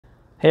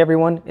Hey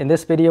everyone, in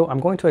this video I'm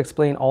going to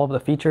explain all of the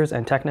features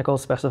and technical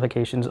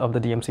specifications of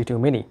the DMC2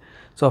 Mini.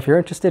 So if you're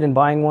interested in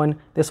buying one,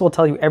 this will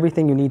tell you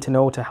everything you need to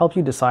know to help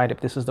you decide if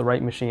this is the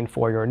right machine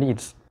for your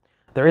needs.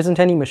 There isn't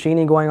any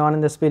machining going on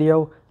in this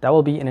video. That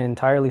will be in an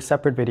entirely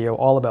separate video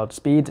all about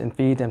speeds and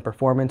feeds and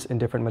performance in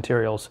different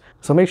materials.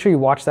 So make sure you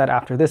watch that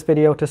after this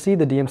video to see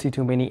the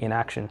DMC2 Mini in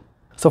action.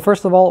 So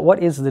first of all,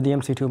 what is the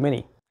DMC2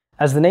 Mini?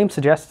 As the name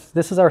suggests,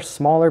 this is our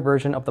smaller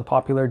version of the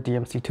popular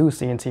DMC2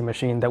 CNC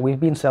machine that we've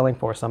been selling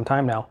for some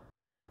time now.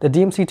 The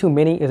DMC2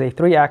 Mini is a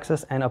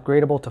 3-axis and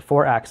upgradable to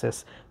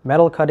 4-axis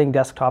metal cutting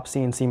desktop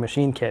CNC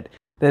machine kit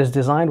that is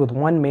designed with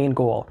one main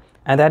goal,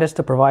 and that is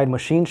to provide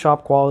machine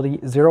shop quality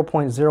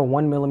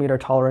 0.01mm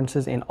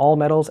tolerances in all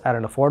metals at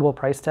an affordable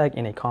price tag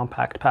in a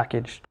compact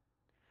package.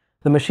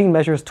 The machine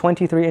measures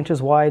 23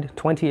 inches wide,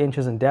 20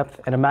 inches in depth,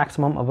 and a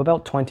maximum of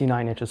about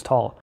 29 inches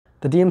tall.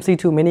 The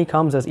DMC2 Mini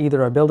comes as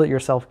either a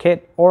build-it-yourself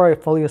kit or a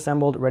fully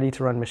assembled,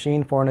 ready-to-run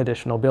machine for an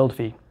additional build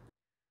fee.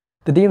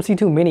 The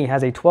DMC2 Mini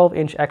has a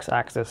 12-inch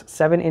X-axis,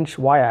 7-inch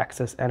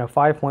Y-axis, and a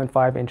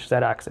 5.5-inch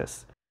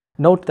Z-axis.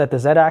 Note that the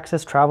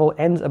Z-axis travel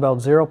ends about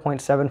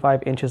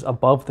 0.75 inches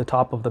above the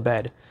top of the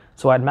bed,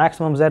 so at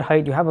maximum Z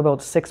height you have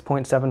about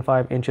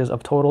 6.75 inches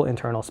of total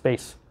internal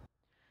space.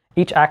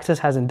 Each axis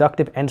has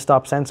inductive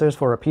end-stop sensors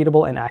for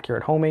repeatable and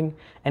accurate homing,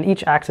 and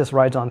each axis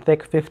rides on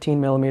thick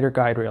 15mm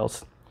guide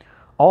rails.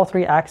 All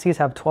 3 axes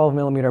have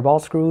 12mm ball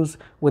screws,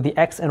 with the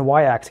X and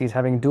Y axes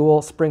having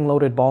dual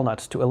spring-loaded ball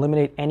nuts to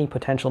eliminate any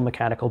potential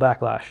mechanical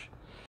backlash.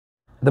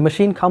 The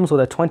machine comes with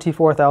a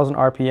 24,000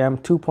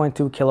 RPM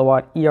 2.2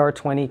 kilowatt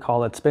ER20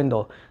 collet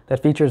spindle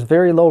that features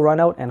very low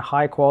runout and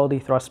high-quality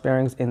thrust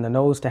bearings in the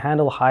nose to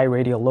handle high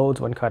radial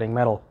loads when cutting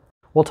metal.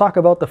 We'll talk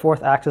about the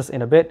 4th axis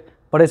in a bit,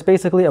 but it's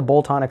basically a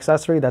bolt-on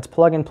accessory that's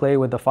plug-and-play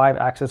with the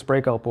 5-axis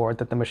breakout board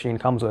that the machine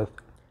comes with.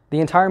 The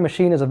entire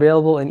machine is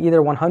available in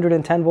either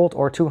 110 volt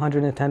or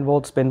 210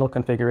 volt spindle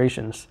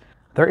configurations.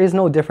 There is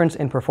no difference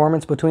in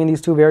performance between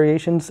these two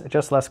variations,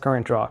 just less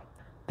current draw.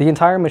 The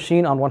entire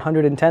machine on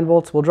 110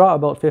 volts will draw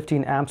about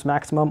 15 amps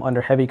maximum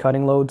under heavy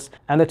cutting loads,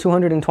 and the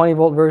 220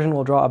 volt version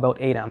will draw about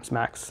 8 amps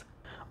max.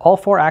 All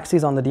 4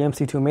 axes on the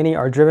DMC2 Mini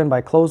are driven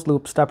by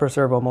closed-loop stepper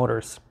servo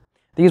motors.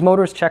 These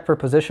motors check for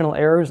positional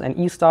errors and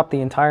e-stop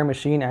the entire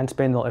machine and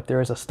spindle if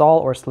there is a stall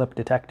or slip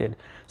detected,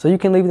 so you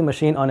can leave the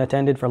machine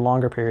unattended for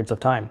longer periods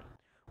of time.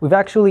 We've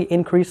actually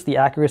increased the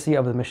accuracy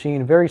of the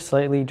machine very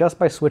slightly just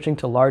by switching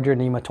to larger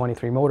NEMA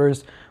 23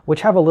 motors,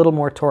 which have a little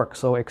more torque,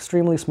 so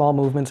extremely small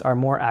movements are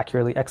more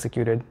accurately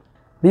executed.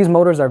 These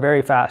motors are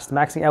very fast,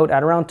 maxing out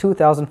at around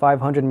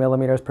 2,500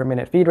 mm per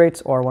minute feed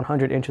rates or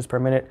 100 inches per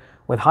minute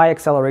with high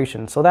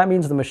acceleration, so that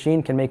means the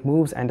machine can make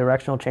moves and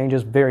directional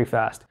changes very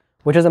fast,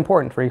 which is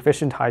important for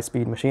efficient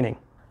high-speed machining.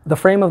 The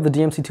frame of the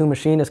DMC2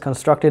 machine is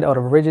constructed out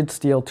of rigid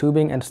steel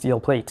tubing and steel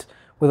plates,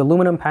 with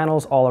aluminum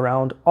panels all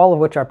around, all of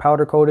which are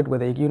powder-coated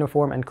with a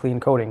uniform and clean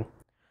coating.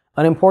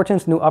 An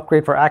important new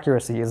upgrade for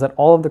accuracy is that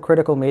all of the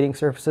critical mating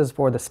surfaces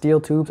for the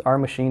steel tubes are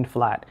machined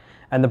flat,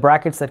 and the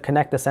brackets that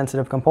connect the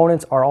sensitive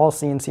components are all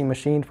CNC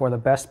machined for the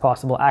best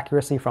possible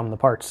accuracy from the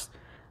parts.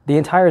 The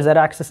entire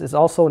Z-axis is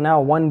also now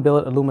one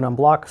billet aluminum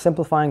block,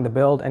 simplifying the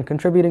build and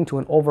contributing to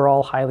an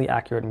overall highly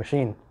accurate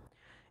machine.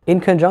 In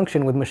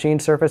conjunction with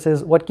machined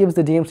surfaces, what gives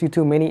the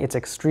DMC2 Mini its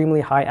extremely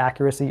high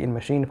accuracy in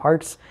machined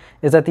parts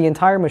is that the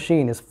entire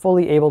machine is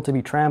fully able to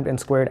be trammed and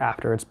squared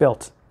after it's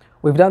built.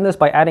 We've done this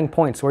by adding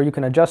points where you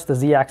can adjust the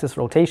Z-axis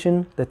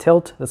rotation, the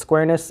tilt, the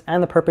squareness,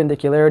 and the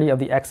perpendicularity of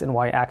the X and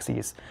Y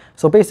axes.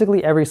 So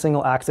basically every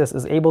single axis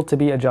is able to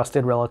be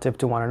adjusted relative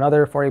to one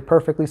another for a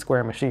perfectly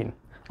square machine.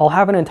 I'll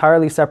have an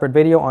entirely separate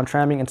video on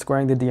tramming and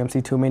squaring the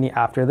DMC2 Mini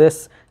after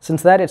this,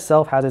 since that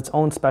itself has its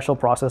own special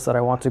process that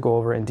I want to go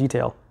over in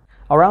detail.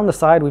 Around the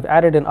side, we've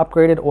added an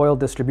upgraded oil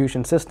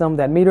distribution system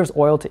that meters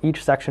oil to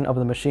each section of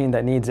the machine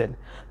that needs it.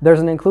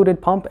 There's an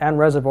included pump and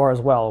reservoir as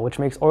well, which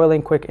makes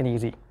oiling quick and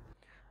easy.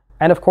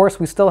 And of course,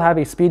 we still have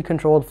a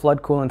speed-controlled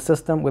flood coolant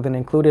system with an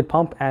included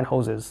pump and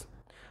hoses.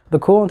 The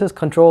coolant is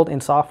controlled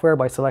in software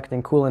by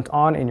selecting Coolant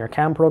On in your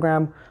CAM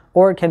program,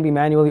 or it can be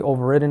manually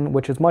overridden,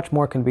 which is much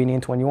more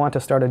convenient when you want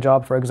to start a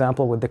job, for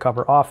example, with the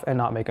cover off and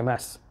not make a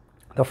mess.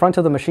 The front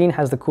of the machine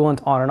has the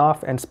coolant on and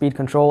off and speed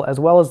control, as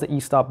well as the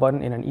e-stop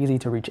button in an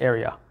easy-to-reach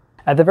area.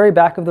 At the very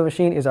back of the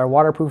machine is our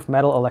waterproof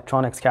metal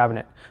electronics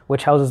cabinet,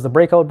 which houses the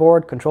breakout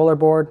board, controller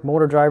board,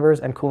 motor drivers,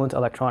 and coolant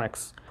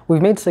electronics.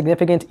 We've made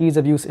significant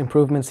ease-of-use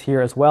improvements here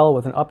as well,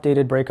 with an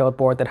updated breakout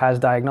board that has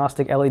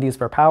diagnostic LEDs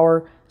for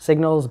power,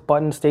 signals,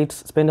 button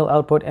states, spindle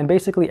output, and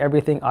basically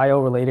everything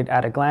I/O related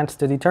at a glance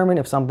to determine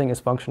if something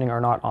is functioning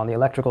or not on the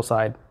electrical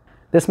side.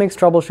 This makes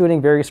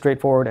troubleshooting very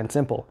straightforward and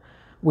simple.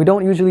 We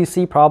don't usually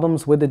see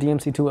problems with the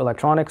DMC2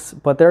 electronics,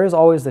 but there is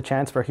always the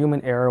chance for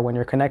human error when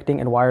you're connecting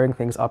and wiring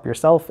things up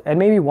yourself, and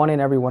maybe 1 in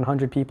every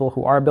 100 people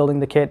who are building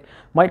the kit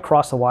might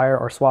cross a wire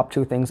or swap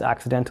 2 things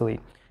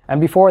accidentally.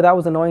 And before, that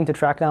was annoying to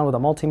track down with a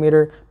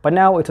multimeter, but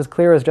now it's as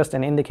clear as just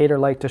an indicator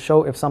light to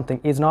show if something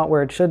is not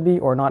where it should be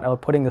or not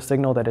outputting the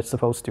signal that it's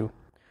supposed to.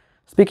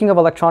 Speaking of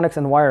electronics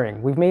and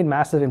wiring, we've made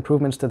massive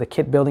improvements to the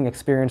kit building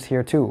experience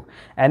here too,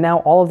 and now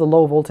all of the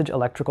low voltage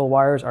electrical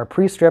wires are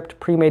pre-stripped,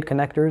 pre-made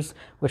connectors,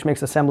 which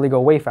makes assembly go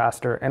way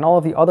faster, and all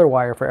of the other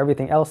wire for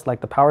everything else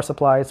like the power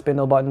supply,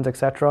 spindle buttons,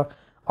 etc.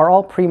 are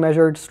all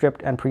pre-measured,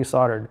 stripped, and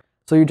pre-soldered,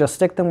 so you just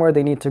stick them where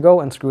they need to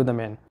go and screw them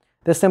in.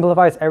 This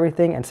simplifies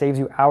everything and saves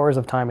you hours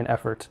of time and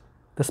effort.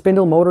 The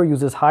spindle motor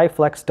uses high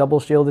flex double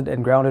shielded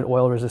and grounded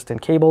oil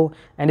resistant cable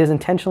and is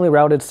intentionally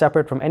routed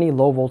separate from any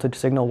low voltage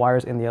signal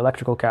wires in the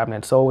electrical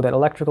cabinet so that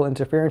electrical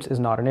interference is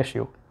not an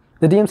issue.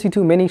 The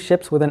DMC2 Mini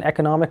ships with an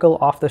economical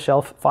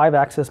off-the-shelf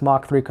 5-axis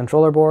Mach 3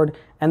 controller board,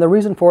 and the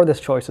reason for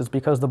this choice is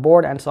because the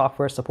board and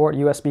software support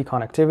USB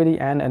connectivity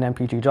and an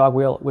MPG jog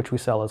wheel, which we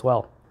sell as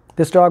well.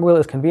 This jog wheel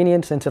is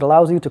convenient since it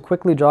allows you to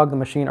quickly jog the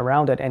machine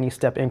around at any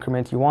step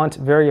increment you want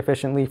very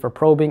efficiently for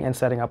probing and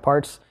setting up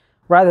parts,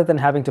 rather than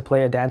having to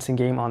play a dancing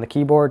game on the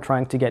keyboard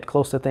trying to get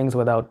close to things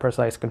without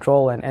precise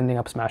control and ending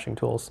up smashing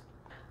tools.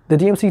 The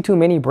DMC2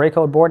 Mini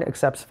Breakout Board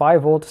accepts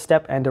 5-volt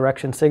step and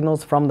direction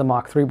signals from the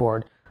Mach 3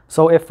 board,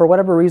 so if for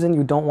whatever reason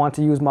you don't want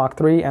to use Mach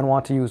 3 and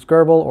want to use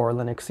Gerbil or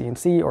Linux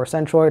CNC or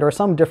Centroid or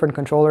some different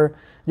controller,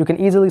 you can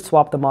easily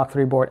swap the Mach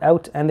 3 board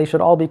out, and they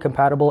should all be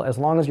compatible as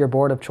long as your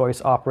board of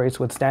choice operates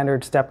with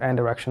standard step and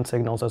direction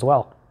signals as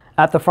well.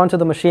 At the front of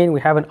the machine,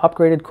 we have an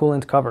upgraded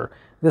coolant cover.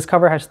 This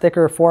cover has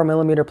thicker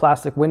 4mm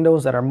plastic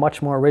windows that are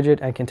much more rigid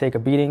and can take a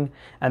beating,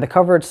 and the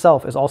cover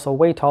itself is also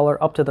way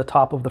taller up to the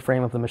top of the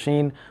frame of the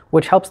machine,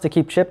 which helps to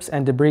keep chips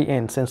and debris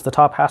in since the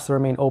top has to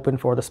remain open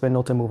for the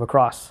spindle to move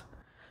across.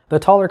 The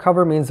taller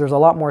cover means there's a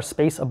lot more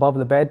space above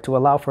the bed to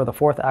allow for the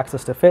 4th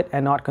axis to fit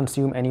and not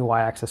consume any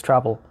Y-axis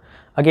travel.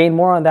 Again,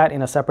 more on that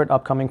in a separate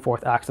upcoming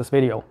 4th axis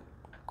video.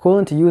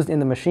 Coolant used in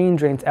the machine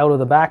drains out of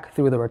the back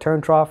through the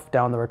return trough,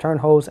 down the return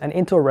hose, and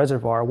into a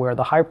reservoir where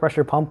the high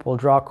pressure pump will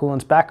draw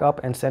coolant back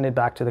up and send it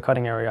back to the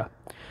cutting area.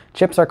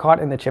 Chips are caught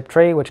in the chip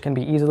tray, which can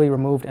be easily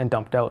removed and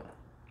dumped out.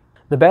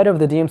 The bed of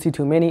the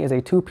DMC2 Mini is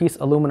a 2-piece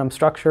aluminum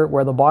structure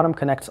where the bottom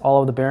connects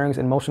all of the bearings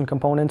and motion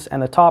components,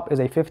 and the top is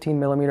a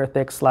 15mm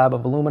thick slab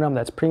of aluminum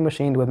that's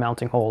pre-machined with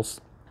mounting holes.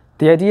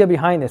 The idea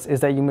behind this is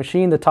that you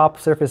machine the top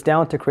surface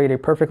down to create a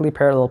perfectly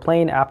parallel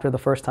plane after the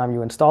first time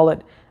you install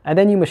it, and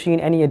then you machine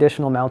any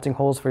additional mounting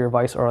holes for your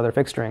vise or other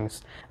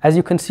fixturings. As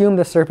you consume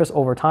this surface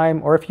over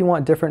time, or if you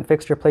want different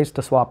fixture plates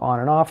to swap on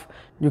and off,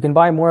 you can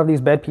buy more of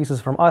these bed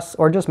pieces from us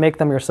or just make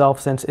them yourself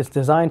since it's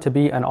designed to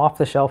be an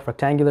off-the-shelf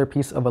rectangular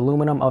piece of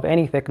aluminum of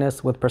any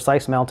thickness with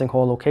precise mounting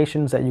hole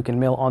locations that you can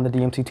mill on the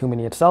DMC2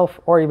 Mini itself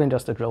or even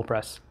just a drill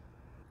press.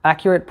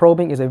 Accurate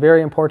probing is a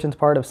very important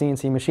part of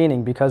CNC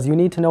machining because you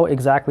need to know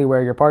exactly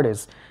where your part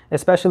is,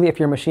 especially if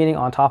you're machining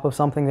on top of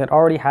something that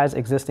already has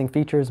existing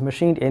features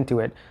machined into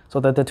it so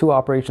that the two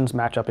operations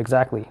match up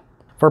exactly.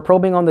 For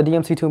probing on the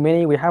DMC2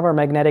 Mini, we have our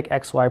magnetic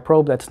XY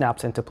probe that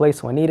snaps into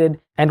place when needed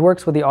and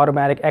works with the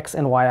automatic X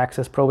and Y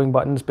axis probing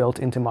buttons built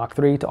into Mach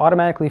 3 to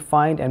automatically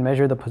find and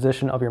measure the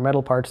position of your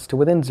metal parts to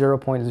within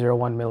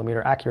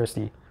 0.01mm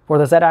accuracy. For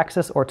the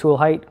Z-axis or tool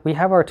height, we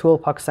have our tool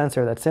puck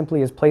sensor that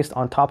simply is placed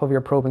on top of your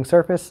probing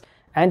surface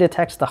and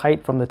detects the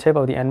height from the tip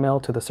of the end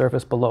mill to the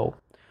surface below.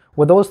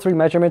 With those 3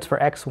 measurements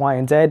for X, Y,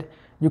 and Z,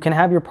 you can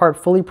have your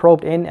part fully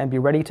probed in and be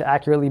ready to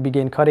accurately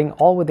begin cutting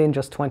all within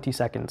just 20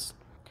 seconds.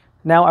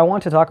 Now I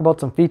want to talk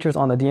about some features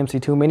on the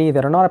DMC2 Mini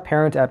that are not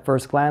apparent at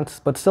first glance,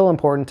 but still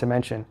important to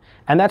mention,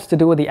 and that's to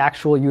do with the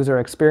actual user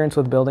experience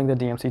with building the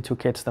DMC2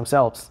 kits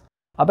themselves.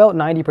 About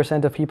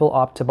 90% of people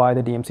opt to buy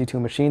the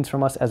DMC2 machines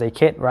from us as a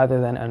kit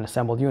rather than an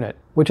assembled unit,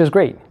 which is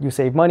great. You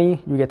save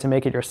money, you get to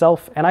make it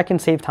yourself, and I can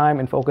save time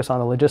and focus on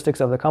the logistics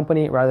of the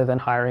company rather than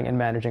hiring and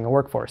managing a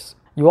workforce.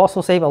 You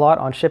also save a lot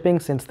on shipping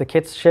since the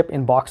kits ship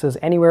in boxes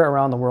anywhere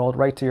around the world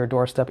right to your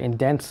doorstep in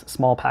dense,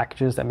 small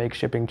packages that make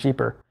shipping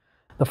cheaper.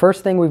 The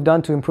first thing we've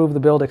done to improve the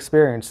build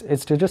experience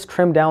is to just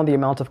trim down the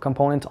amount of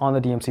components on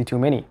the DMC2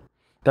 Mini.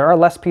 There are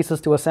less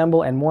pieces to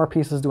assemble and more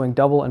pieces doing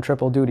double and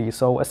triple duty,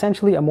 so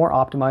essentially a more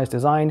optimized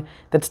design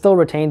that still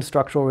retains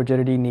structural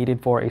rigidity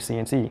needed for a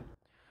CNC.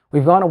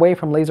 We've gone away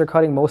from laser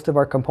cutting most of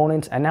our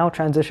components and now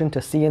transitioned to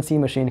CNC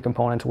machined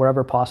components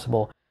wherever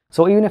possible,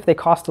 so even if they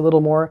cost a little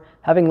more,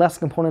 having less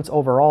components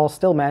overall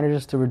still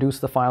manages to reduce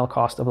the final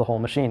cost of the whole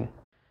machine.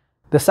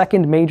 The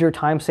second major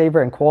time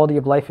saver and quality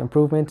of life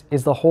improvement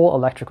is the whole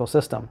electrical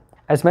system.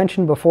 As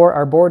mentioned before,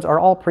 our boards are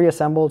all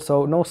pre-assembled,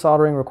 so no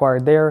soldering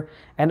required there,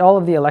 and all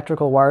of the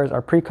electrical wires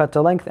are pre-cut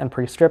to length and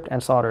pre-stripped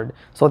and soldered,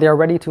 so they are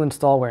ready to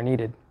install where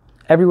needed.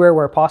 Everywhere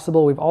where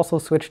possible, we've also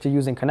switched to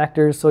using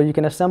connectors, so you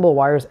can assemble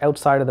wires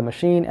outside of the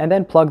machine and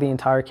then plug the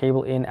entire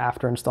cable in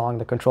after installing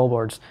the control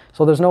boards,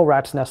 so there's no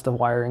rat's nest of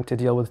wiring to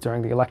deal with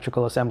during the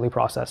electrical assembly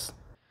process.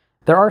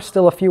 There are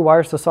still a few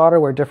wires to solder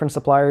where different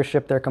suppliers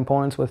ship their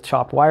components with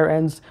chopped wire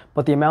ends,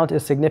 but the amount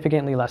is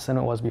significantly less than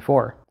it was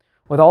before.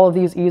 With all of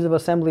these ease of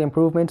assembly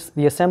improvements,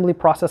 the assembly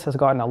process has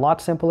gotten a lot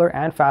simpler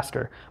and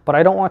faster, but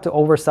I don't want to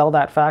oversell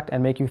that fact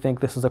and make you think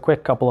this is a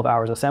quick couple of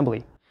hours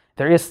assembly.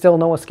 There is still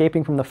no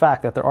escaping from the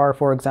fact that there are,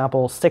 for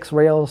example, 6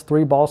 rails,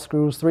 3 ball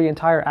screws, 3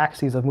 entire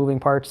axes of moving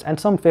parts, and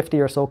some 50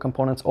 or so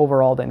components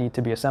overall that need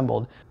to be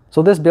assembled.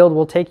 So this build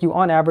will take you,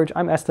 on average,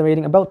 I'm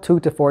estimating about 2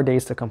 to 4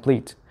 days to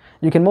complete.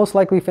 You can most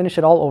likely finish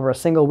it all over a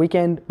single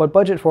weekend, but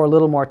budget for a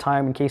little more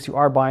time in case you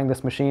are buying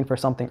this machine for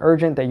something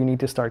urgent that you need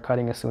to start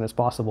cutting as soon as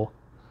possible.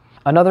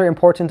 Another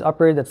important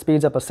upgrade that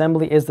speeds up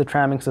assembly is the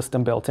tramming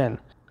system built in.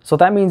 So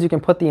that means you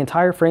can put the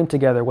entire frame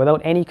together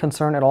without any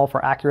concern at all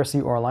for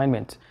accuracy or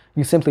alignment.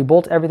 You simply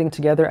bolt everything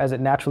together as it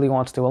naturally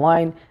wants to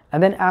align,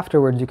 and then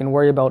afterwards you can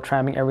worry about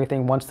tramming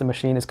everything once the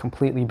machine is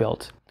completely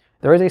built.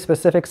 There is a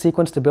specific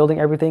sequence to building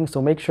everything,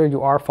 so make sure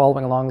you are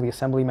following along the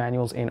assembly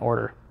manuals in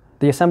order.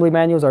 The assembly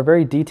manuals are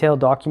very detailed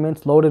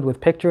documents loaded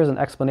with pictures and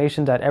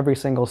explanations at every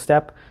single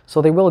step,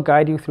 so they will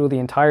guide you through the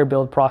entire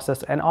build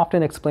process and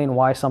often explain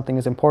why something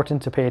is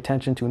important to pay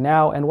attention to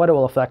now and what it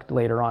will affect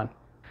later on.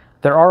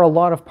 There are a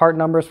lot of part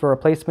numbers for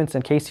replacements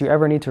in case you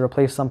ever need to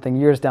replace something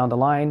years down the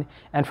line,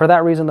 and for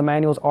that reason the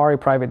manuals are a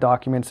private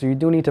document, so you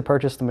do need to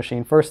purchase the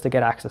machine first to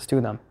get access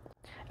to them.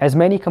 As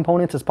many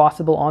components as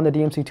possible on the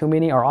DMC2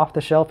 Mini are off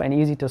the shelf and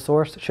easy to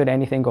source should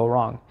anything go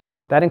wrong.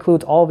 That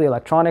includes all of the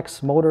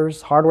electronics,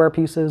 motors, hardware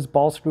pieces,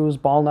 ball screws,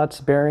 ball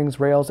nuts, bearings,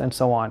 rails, and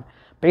so on.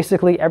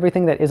 Basically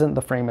everything that isn't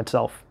the frame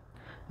itself.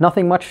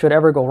 Nothing much should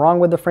ever go wrong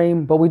with the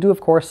frame, but we do of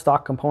course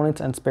stock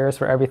components and spares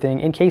for everything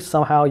in case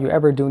somehow you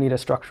ever do need a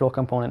structural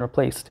component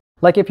replaced.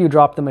 Like if you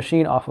dropped the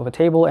machine off of a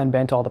table and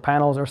bent all the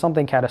panels or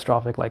something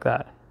catastrophic like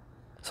that.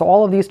 So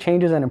all of these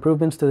changes and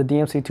improvements to the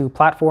DMC2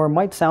 platform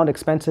might sound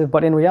expensive,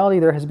 but in reality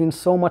there has been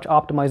so much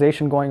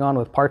optimization going on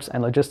with parts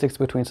and logistics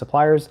between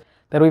suppliers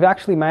that we've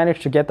actually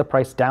managed to get the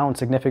price down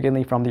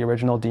significantly from the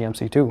original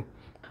DMC2.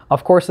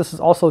 Of course, this is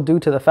also due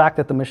to the fact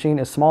that the machine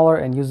is smaller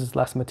and uses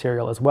less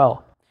material as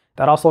well.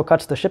 That also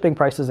cuts the shipping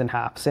prices in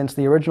half, since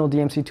the original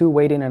DMC2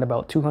 weighed in at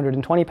about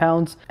 220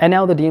 pounds, and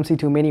now the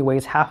DMC2 Mini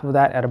weighs half of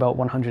that at about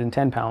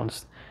 110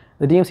 pounds.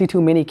 The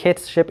DMC2 Mini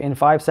kits ship in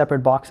 5 separate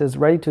boxes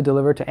ready to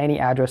deliver to any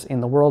address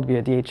in the world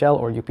via DHL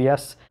or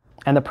UPS,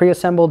 and the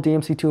pre-assembled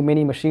DMC2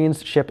 Mini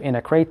machines ship in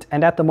a crate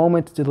and at the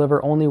moment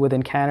deliver only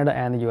within Canada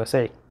and the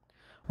USA.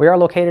 We are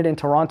located in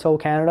Toronto,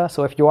 Canada,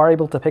 so if you are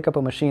able to pick up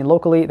a machine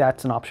locally,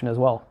 that's an option as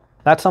well.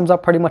 That sums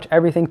up pretty much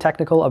everything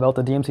technical about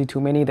the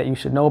DMC2 Mini that you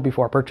should know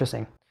before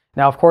purchasing.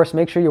 Now of course,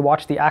 make sure you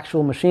watch the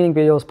actual machining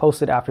videos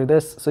posted after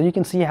this so you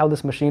can see how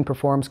this machine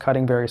performs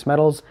cutting various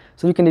metals,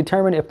 so you can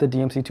determine if the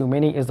DMC2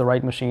 Mini is the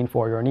right machine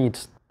for your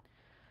needs.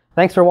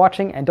 Thanks for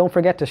watching, and don't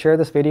forget to share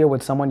this video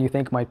with someone you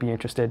think might be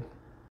interested.